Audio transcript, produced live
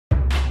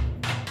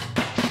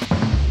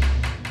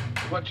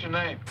What's your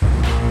name?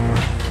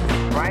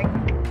 Frank?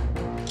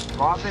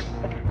 Robert?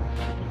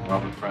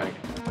 Robert Frank.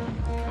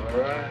 All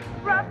right.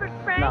 Robert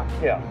Frank? No,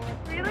 yeah.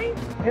 Really?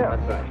 Yeah,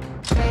 that's right.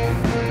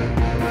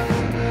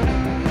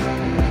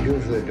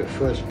 Usually the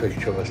first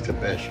picture was the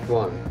best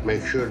one.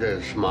 Make sure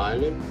they're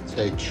smiling,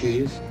 say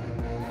cheese.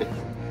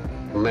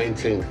 The main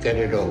thing is get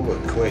it over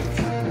quick.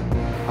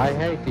 I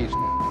hate these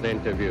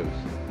interviews.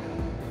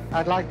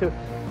 I'd like to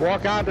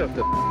walk out of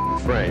the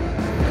frame.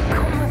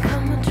 Come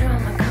on,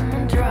 drama, come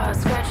on, draw,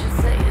 scratch and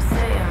say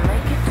it,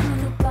 make it to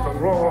the The bottom.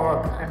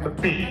 roar and the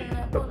beat,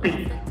 the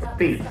beat, the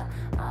beat.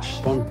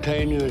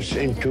 Spontaneous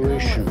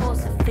intuition.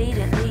 Force it, feed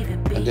it, leave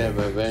it be. And they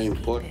were very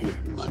important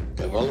in my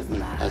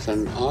development as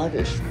an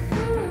artist.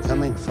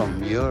 Coming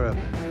from Europe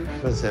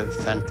was a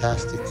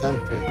fantastic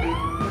country.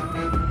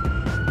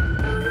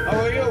 How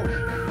are you?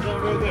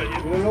 Doing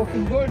good. You were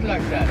looking good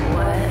like that.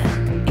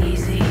 What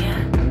easy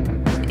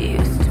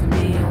used to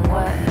be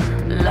what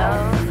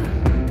love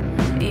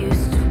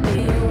used to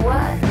be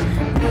what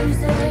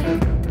music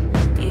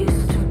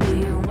used to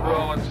be what.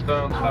 Rolling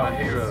Stones are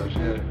heroes.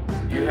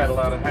 You had a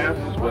lot of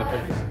hassles with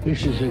them.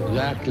 This is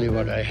exactly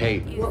what I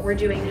hate. What we're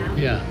doing now?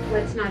 Yeah.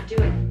 Let's not do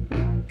it.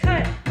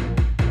 Cut.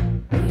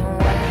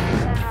 What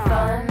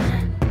fun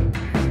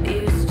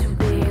used to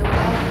be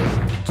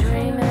what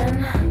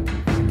dreaming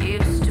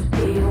used to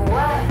be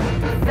what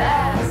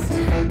fast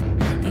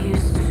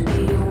used to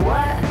be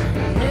what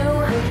New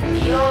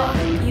York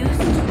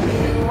used to be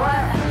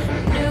what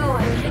New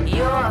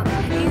York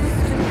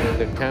used to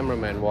be. The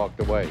cameraman walked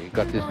away. He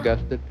got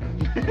disgusted,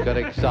 got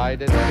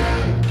excited.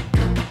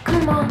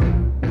 Come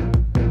on.